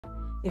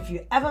If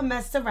you ever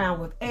messed around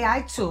with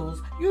AI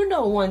tools, you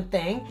know one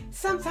thing.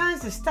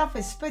 Sometimes the stuff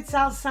it spits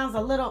out sounds a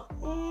little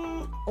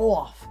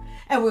off.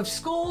 And with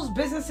schools,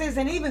 businesses,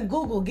 and even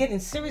Google getting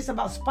serious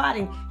about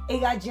spotting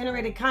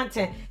AI-generated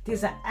content,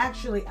 there's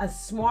actually a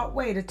smart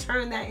way to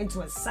turn that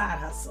into a side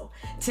hustle.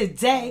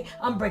 Today,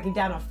 I'm breaking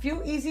down a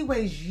few easy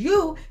ways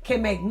you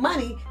can make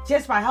money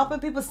just by helping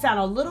people sound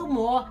a little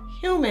more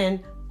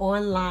human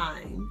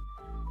online.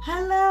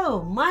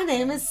 Hello, my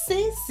name is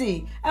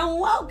Cece,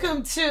 and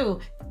welcome to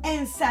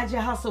Inside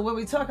Your Hustle, where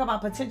we talk about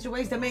potential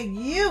ways to make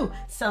you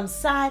some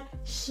side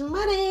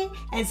shmoney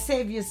and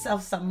save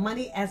yourself some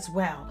money as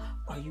well.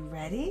 Are you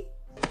ready?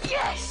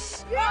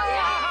 Yes!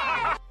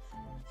 Yeah!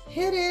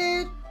 Hit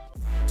it!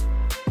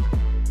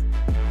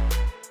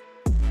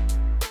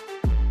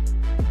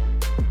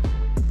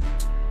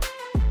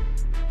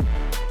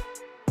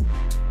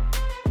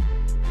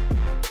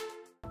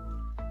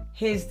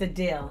 Here's the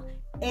deal.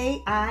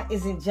 AI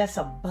isn't just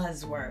a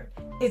buzzword.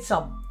 It's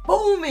a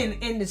booming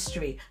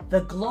industry.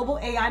 The global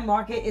AI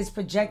market is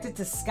projected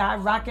to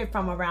skyrocket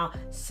from around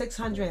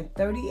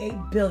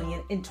 $638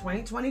 billion in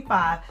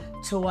 2025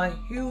 to a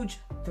huge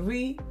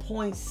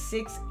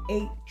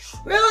 $3.68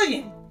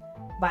 trillion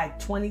by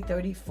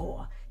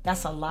 2034.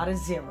 That's a lot of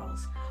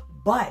zeros.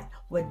 But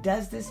what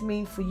does this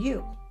mean for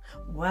you?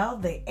 Well,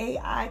 the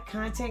AI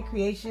content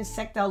creation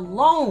sector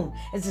alone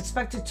is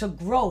expected to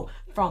grow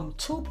from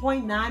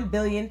 $2.9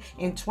 billion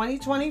in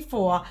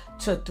 2024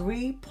 to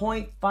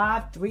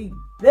 $3.53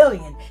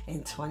 billion in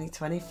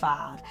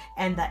 2025.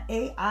 And the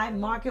AI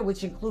market,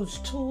 which includes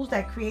tools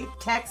that create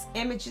text,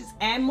 images,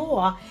 and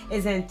more,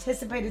 is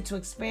anticipated to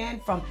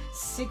expand from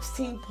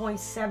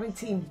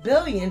 $16.17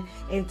 billion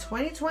in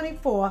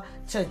 2024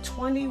 to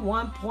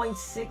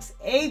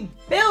 $21.68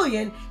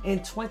 billion in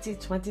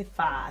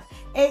 2025.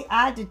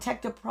 AI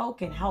Detector Pro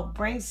can help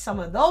bring some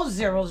of those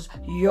zeros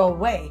your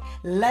way.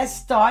 Let's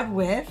start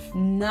with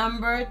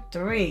number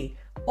 3,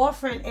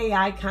 offering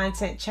AI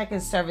content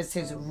checking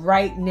services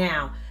right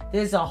now.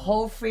 There's a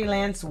whole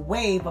freelance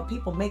wave of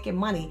people making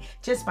money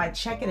just by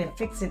checking and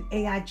fixing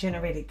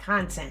AI-generated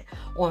content.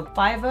 On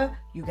Fiverr,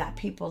 you got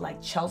people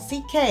like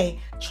Chelsea K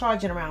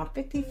charging around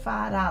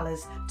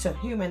 $55 to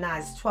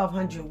humanize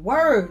 1,200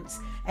 words,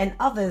 and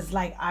others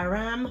like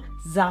Iram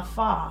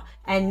Zafar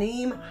and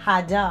Neem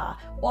Hadar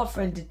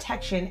offering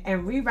detection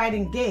and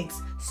rewriting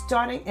gigs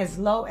starting as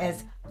low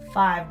as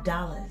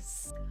 $5.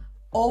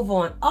 Over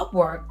on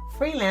Upwork,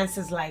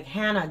 freelancers like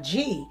Hannah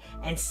G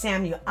and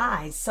Samuel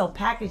I sell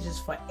packages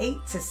for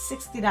 $8 to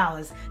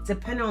 $60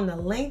 depending on the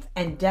length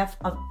and depth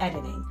of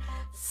editing.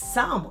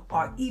 Some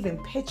are even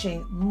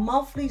pitching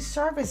monthly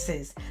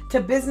services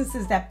to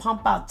businesses that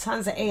pump out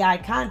tons of AI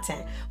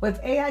content.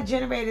 With AI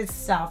generated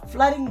stuff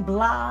flooding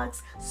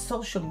blogs,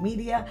 social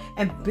media,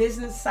 and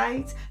business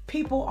sites,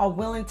 people are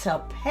willing to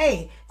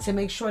pay to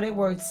make sure their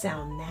words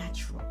sound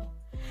natural.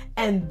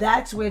 And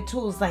that's where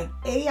tools like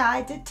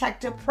AI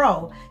Detector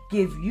Pro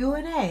give you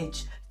an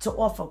edge to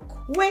offer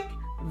quick,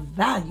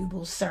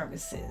 valuable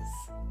services.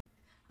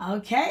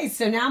 Okay,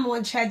 so now I'm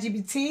on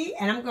ChatGPT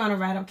and I'm going to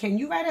write up, can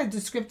you write a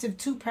descriptive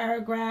 2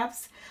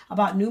 paragraphs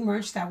about new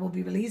merch that will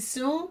be released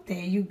soon? There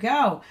you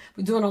go.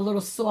 We're doing a little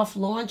soft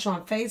launch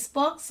on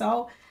Facebook,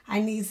 so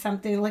I need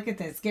something. Look at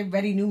this. Get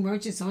ready, new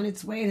merch is on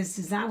its way. It's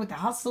designed with the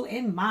hustle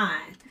in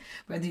mind.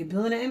 Whether you're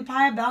building an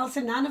empire,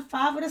 balancing 9 to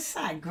 5 with a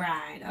side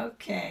grind.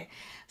 Okay.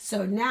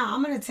 So now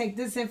I'm going to take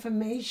this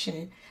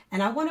information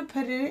and I want to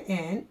put it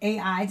in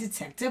AI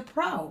Detector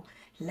Pro.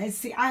 Let's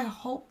see. I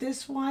hope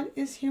this one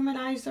is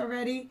humanized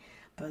already,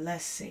 but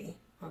let's see.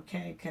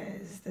 Okay,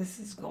 because this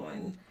is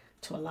going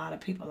to a lot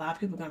of people. A lot of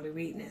people are going to be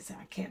reading this.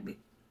 I can't be.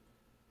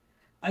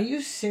 Are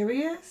you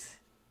serious?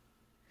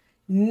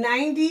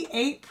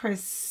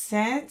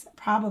 98%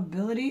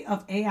 probability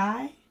of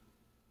AI?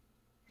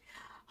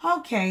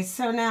 Okay,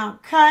 so now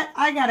cut.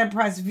 I got to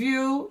press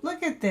view.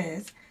 Look at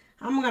this.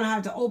 I'm going to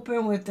have to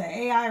open with the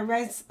AI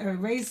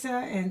eraser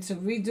and to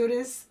redo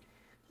this.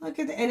 Look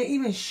at that. And it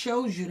even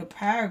shows you the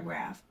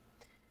paragraph.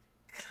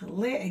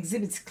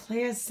 Exhibits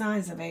clear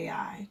signs of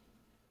AI.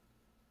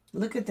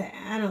 Look at the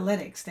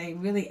analytics. They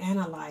really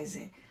analyze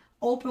it.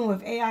 Open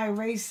with AI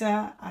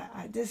eraser.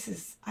 I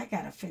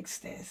got to fix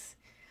this.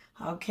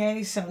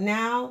 Okay, so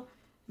now,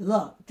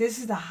 look, this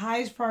is the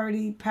highest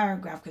priority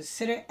paragraph.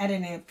 Consider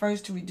editing it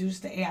first to reduce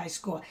the AI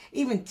score.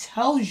 Even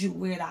tells you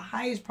where the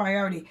highest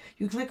priority.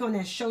 You click on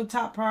that show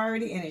top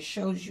priority and it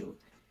shows you.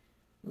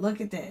 Look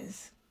at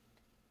this.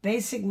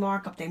 Basic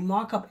markup. They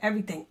mark up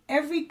everything.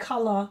 Every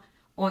color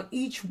on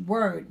each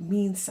word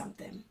means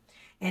something.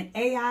 And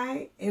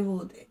AI,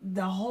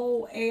 the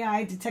whole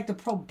AI Detector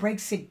Pro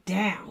breaks it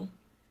down.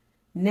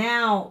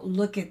 Now,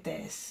 look at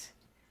this.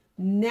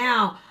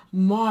 Now,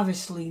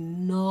 marvelously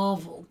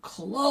novel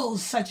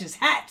clothes such as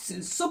hats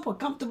and super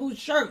comfortable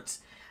shirts.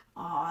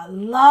 Oh, I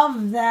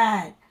love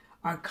that.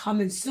 Are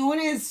coming soon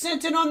and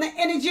centered on the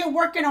energy of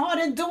working hard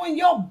and doing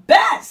your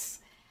best.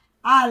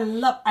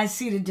 I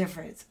see the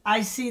difference.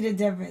 I see the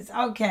difference.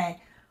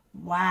 Okay.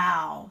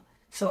 Wow.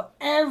 So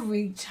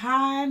every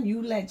time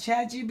you let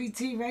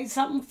ChatGPT write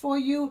something for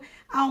you,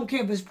 I don't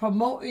care if it's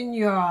promoting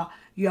your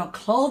your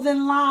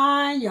clothing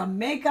line, your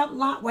makeup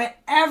line,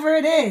 wherever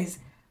it is,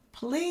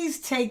 please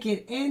take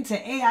it into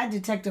AI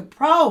Detector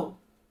Pro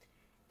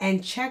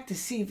and check to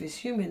see if it's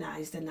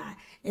humanized or not.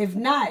 If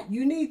not,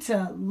 you need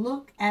to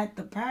look at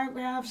the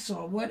paragraphs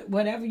or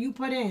whatever you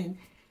put in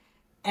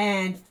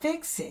and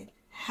fix it.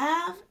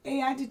 Have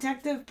AI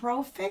Detective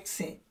Pro fix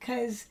it,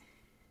 because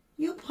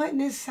you putting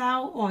this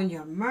out on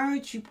your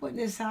merch, you putting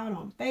this out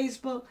on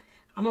Facebook.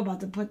 I'm about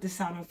to put this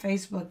out on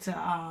Facebook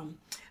to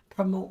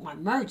promote my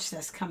merch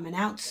that's coming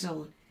out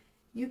soon.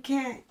 You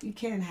can't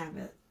have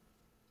it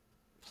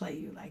play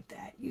you like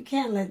that. You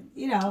can't let,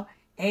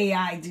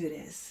 AI do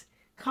this.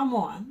 Come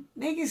on,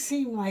 make it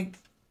seem like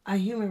a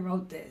human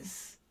wrote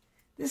this.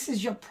 This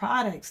is your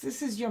products.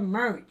 This is your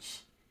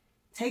merch.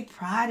 Take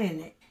pride in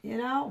it.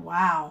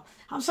 Wow.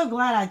 I'm so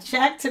glad I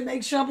checked to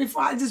make sure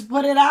before I just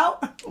put it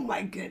out. Oh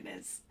my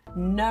goodness.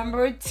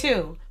 Number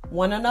 2,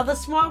 want another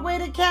smart way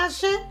to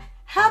cash in?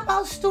 How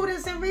about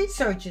students and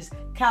researchers?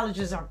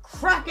 Colleges are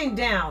cracking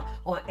down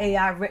on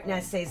AI written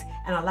essays,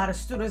 and a lot of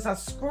students are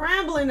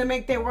scrambling to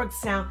make their work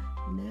sound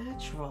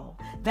natural.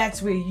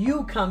 That's where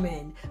you come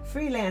in.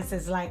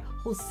 Freelancers like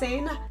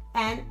Hussein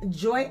and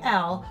Joy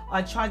L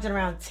are charging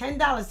around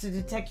 $10 to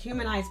detect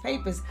humanized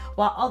papers,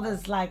 while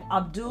others like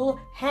Abdul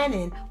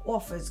Hanan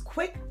offers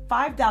quick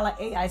 $5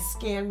 AI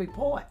scan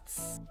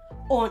reports.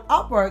 On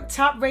Upwork,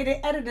 top-rated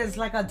editors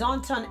like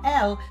Adonton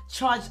L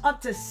charge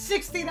up to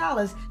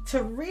 $60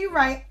 to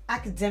rewrite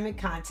academic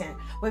content.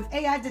 With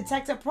AI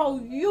Detector Pro,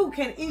 you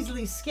can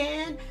easily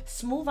scan,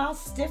 smooth out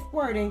stiff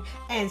wording,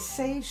 and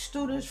save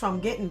students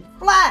from getting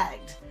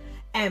flagged.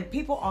 And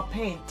people are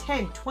paying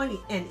 $10, $20,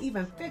 and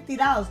even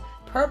 $50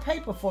 per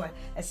paper for it,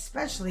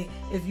 especially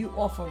if you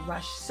offer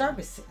rush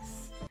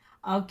services.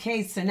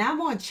 Okay, so now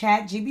I'm on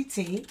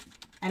ChatGPT,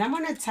 and I'm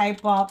going to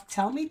type up,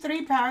 tell me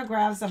 3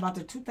 paragraphs about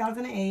the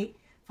 2008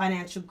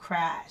 financial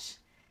crash.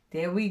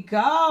 There we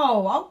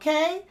go.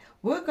 Okay,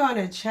 we're going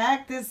to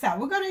check this out.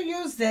 We're going to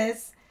use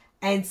this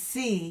and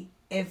see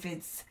if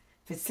it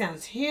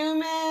sounds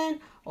human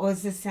or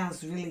if it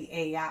sounds really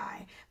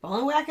AI. The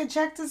only way I can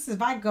check this is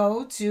if I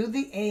go to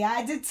the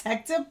AI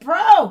Detector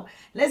Pro.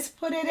 Let's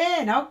put it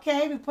in.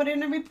 Okay, we put it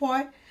in the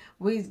report.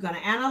 We're going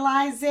to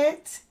analyze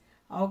it.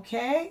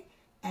 Okay,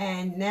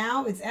 and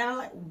now it's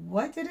analyzed.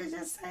 What did it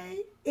just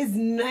say? It's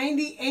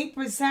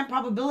 98%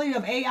 probability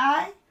of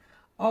AI?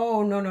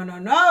 Oh,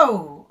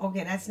 no.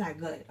 Okay, that's not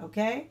good,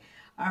 okay?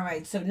 All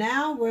right, so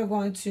now we're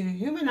going to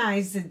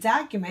humanize the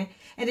document,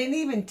 and it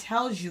even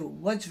tells you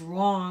what's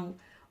wrong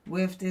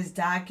with this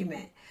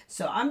document.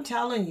 So I'm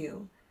telling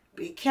you,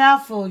 be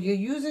careful. You're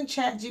using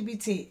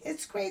ChatGPT.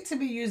 It's great to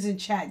be using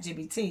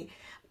ChatGPT,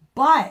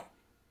 but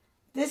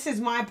this is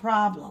my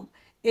problem.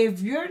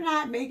 If you're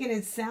not making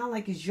it sound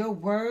like it's your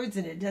words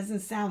and it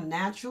doesn't sound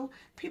natural,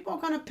 people are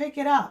going to pick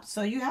it up.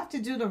 So you have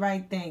to do the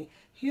right thing.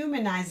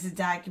 Humanize the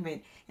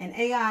document, and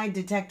AI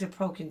Detector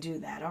Pro can do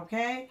that,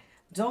 okay?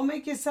 Don't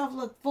make yourself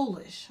look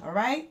foolish, all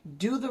right?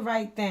 Do the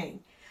right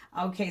thing.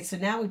 Okay, so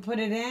now we put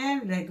it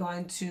in. They're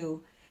going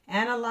to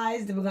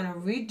analyze, then we're going to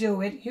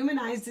redo it,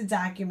 humanize the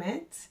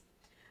document.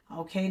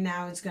 Okay,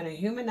 now it's going to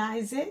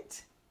humanize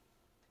it.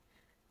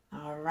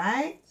 All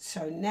right,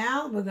 so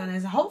now we're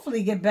going to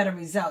hopefully get better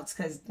results,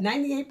 because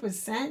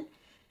 98%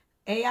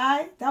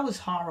 AI, that was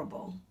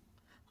horrible.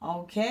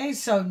 Okay,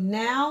 so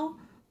now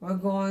we're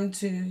going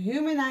to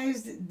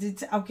humanize.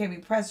 Okay, we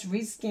press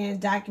rescan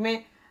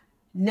document.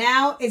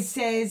 Now it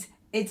says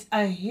it's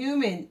a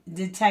human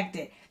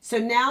detected. So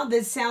now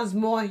this sounds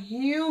more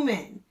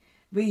human.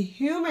 We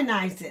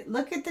humanized it.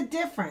 Look at the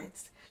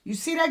difference. You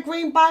see that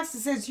green box that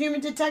says human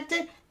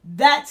detected?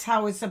 That's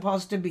how it's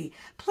supposed to be.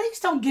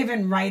 Please don't give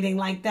in writing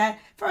like that.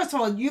 First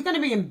of all, you're going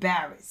to be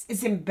embarrassed.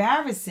 It's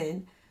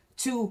embarrassing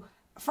to,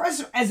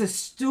 first, as a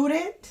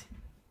student,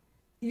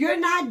 you're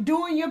not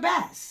doing your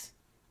best.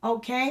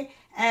 Okay?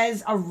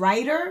 As a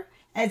writer,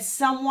 as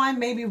someone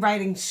maybe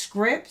writing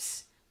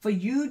scripts for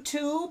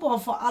YouTube or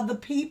for other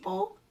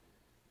people,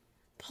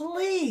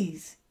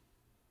 please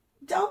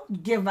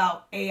don't give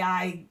out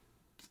AI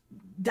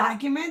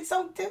documents.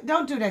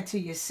 Don't do that to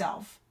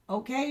yourself,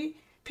 okay?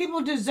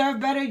 People deserve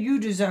better. You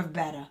deserve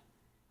better,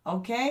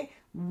 okay?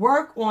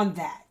 Work on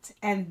that,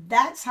 and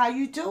that's how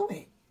you do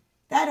it.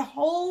 That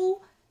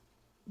whole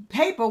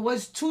paper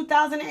was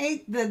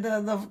 2008,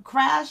 the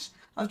crash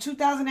of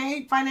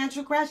 2008,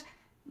 financial crash.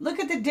 Look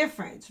at the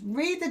difference.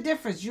 Read the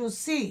difference. You'll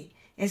see.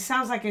 It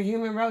sounds like a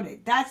human wrote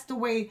it. That's the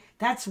way,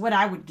 that's what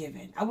I would give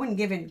in. I wouldn't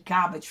give in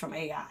garbage from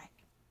AI.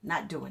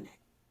 Not doing it.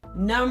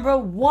 Number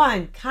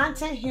 1,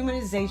 content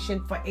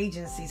humanization for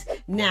agencies.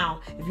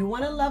 Now, if you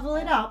want to level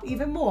it up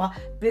even more,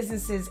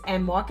 businesses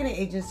and marketing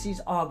agencies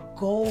are a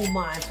gold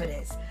mine for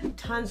this.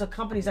 Tons of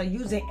companies are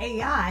using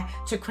AI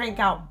to crank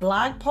out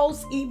blog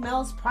posts,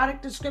 emails,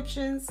 product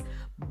descriptions,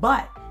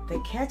 but the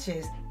catch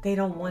is they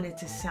don't want it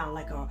to sound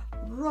like a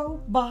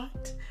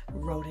robot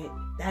wrote it.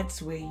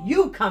 That's where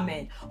you come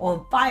in.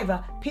 On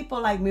Fiverr,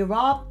 people like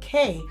Mirab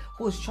K,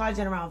 who's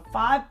charging around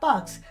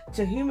 $5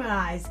 to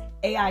humanize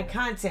AI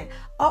content.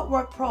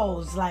 Upwork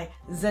pros like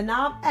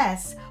Zanab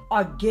S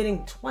are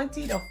getting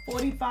 $20 to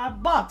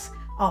 $45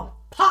 a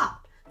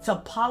pop to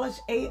polish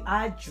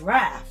AI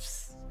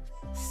drafts.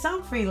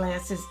 Some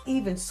freelancers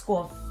even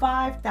score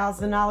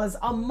 $5,000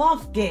 a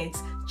month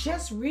gigs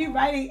just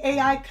rewriting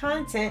AI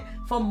content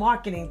for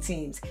marketing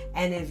teams.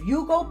 And if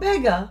you go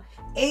bigger,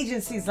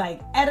 agencies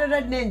like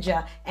Editor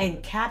Ninja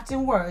and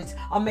Captain Words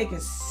are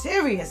making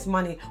serious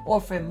money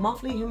offering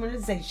monthly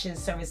humanization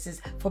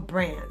services for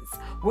brands.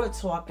 We're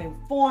talking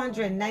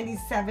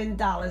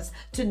 $497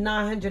 to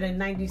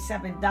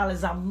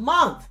 $997 a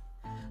month.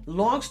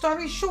 Long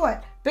story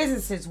short,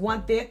 businesses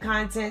want their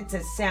content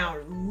to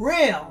sound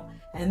real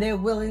and they're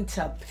willing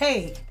to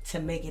pay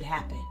to make it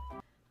happen.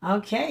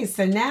 Okay,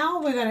 so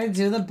now we're going to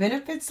do the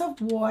benefits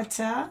of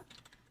water,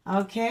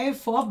 okay,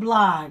 for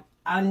blog.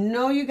 I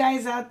know you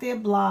guys out there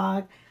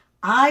blog.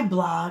 I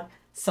blog.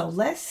 So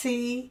let's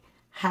see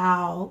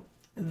how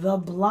the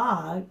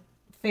blog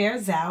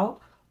fares out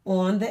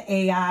on the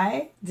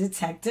AI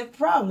Detector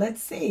Pro.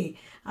 Let's see.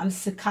 I'm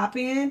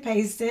copying and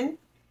pasting.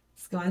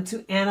 It's going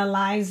to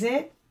analyze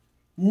it.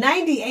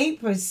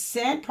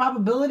 98%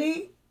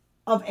 probability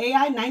of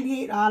AI,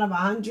 98 out of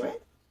 100.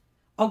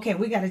 Okay,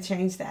 we got to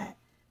change that.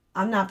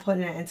 I'm not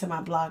putting it into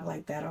my blog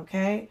like that,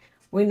 okay?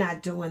 We're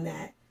not doing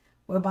that.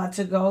 We're about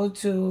to go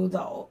to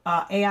the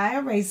AI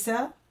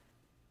eraser,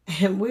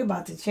 and we're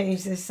about to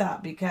change this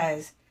up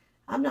because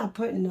I'm not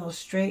putting no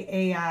straight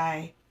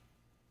AI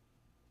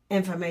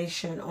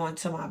information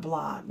onto my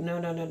blog.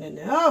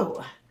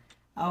 No.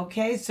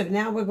 Okay, so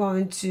now we're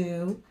going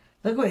to,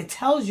 look what it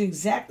tells you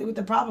exactly what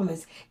the problem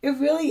is. It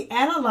really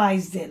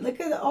analyzed it. Look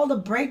at all the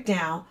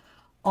breakdown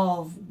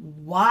of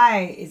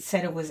why it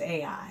said it was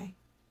AI.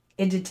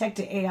 It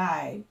detected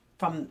AI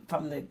from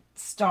the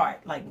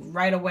start, like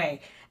right away.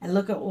 And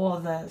look at all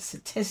the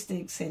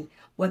statistics and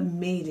what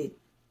made it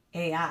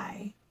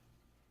AI.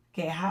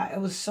 Okay, how it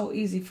was so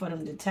easy for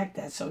them to detect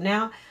that. So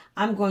now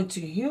I'm going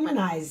to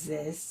humanize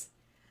this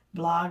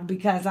blog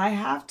because I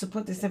have to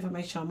put this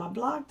information on my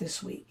blog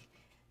this week.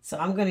 So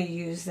I'm going to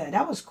use that.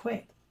 That was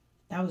quick.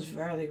 That was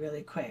really,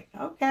 really quick.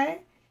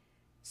 Okay.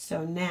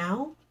 So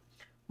now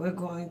we're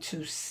going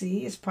to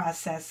see it's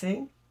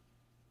processing.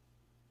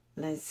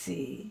 Let's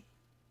see.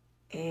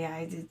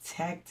 AI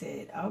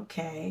detected.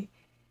 Okay.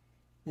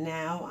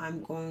 Now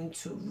I'm going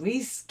to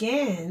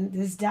rescan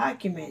this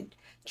document.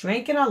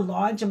 Drinking a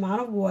large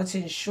amount of water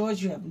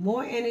ensures you have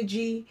more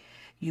energy,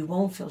 you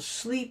won't feel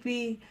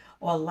sleepy,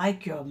 or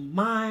like your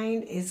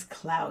mind is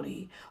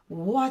cloudy.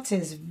 Water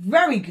is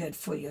very good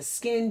for your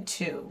skin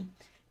too.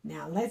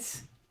 Now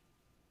let's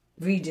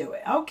redo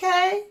it.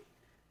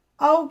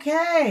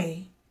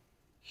 Okay.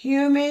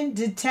 Human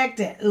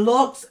detected.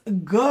 Looks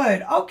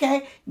good.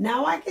 Okay.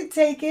 Now I can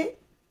take it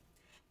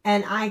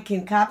and I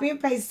can copy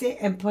and paste it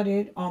and put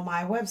it on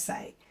my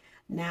website.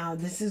 Now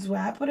this is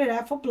where I put it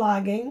at for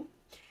blogging.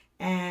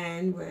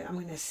 And I'm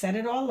going to set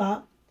it all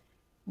up.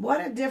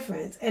 What a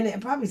difference. And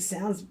it probably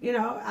sounds,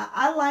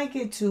 I like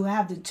it to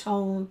have the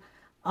tone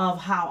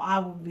of how I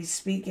will be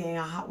speaking,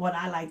 or what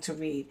I like to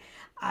read.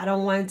 I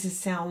don't want it to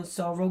sound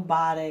so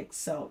robotic.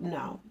 So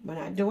no, we're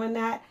not doing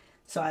that.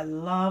 So I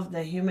love the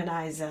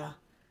Humanizer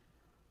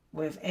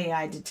with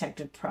AI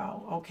Detector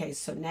Pro. Okay,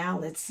 so now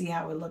let's see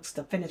how it looks,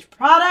 the finished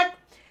product.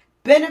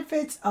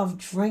 Benefits of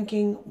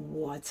drinking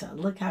water.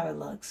 Look how it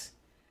looks.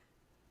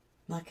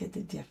 Look at the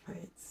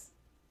difference.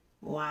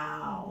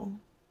 Wow.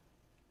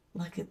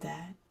 Look at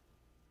that.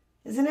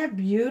 Isn't that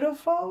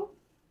beautiful?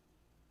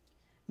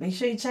 Make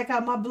sure you check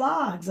out my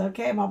blogs,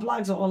 okay? My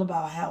blogs are all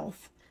about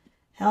health.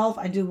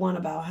 I do one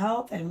about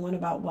health and one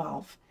about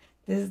wealth.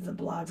 This is the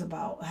blogs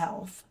about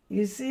health.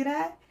 You see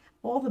that?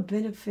 All the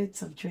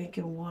benefits of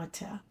drinking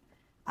water.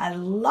 I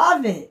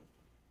love it.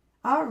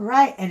 All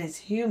right, and it's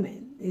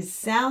human. It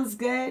sounds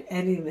good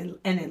and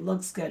it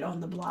looks good on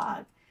the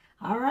blog.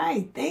 All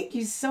right, thank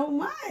you so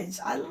much.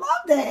 I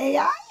love the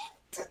AI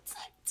Detector.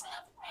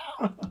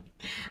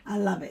 I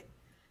love it.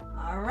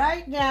 All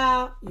right,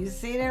 now you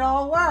seen it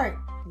all work.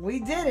 We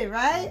did it,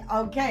 right?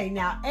 Okay,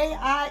 now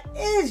AI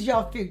is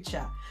your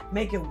future.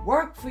 Make it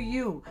work for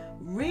you.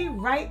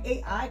 Rewrite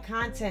AI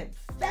content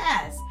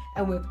fast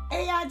and with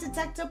AI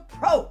Detector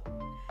Pro.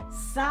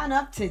 Sign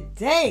up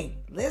today.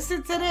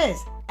 Listen to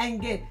this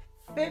and get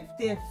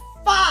 55%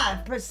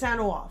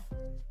 off.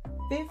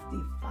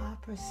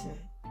 55%.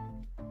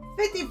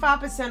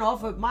 55%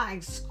 off with my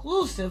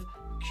exclusive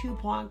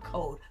coupon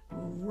code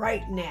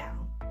right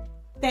now.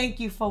 Thank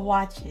you for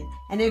watching.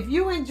 And if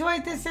you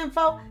enjoyed this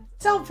info,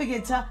 don't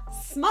forget to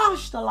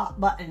smash the like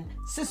button,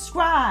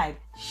 subscribe,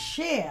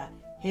 share,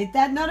 hit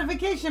that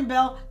notification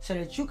bell so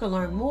that you can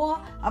learn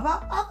more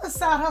about other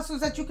side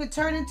hustles that you could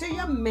turn into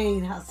your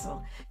main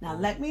hustle. Now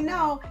let me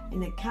know in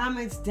the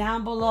comments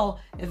down below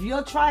if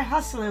you'll try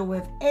hustling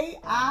with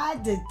AI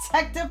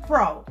Detector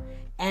Pro.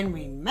 And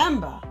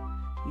remember,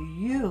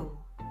 you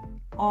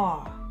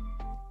are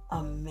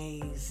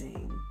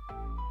amazing.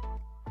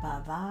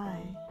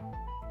 Bye-bye.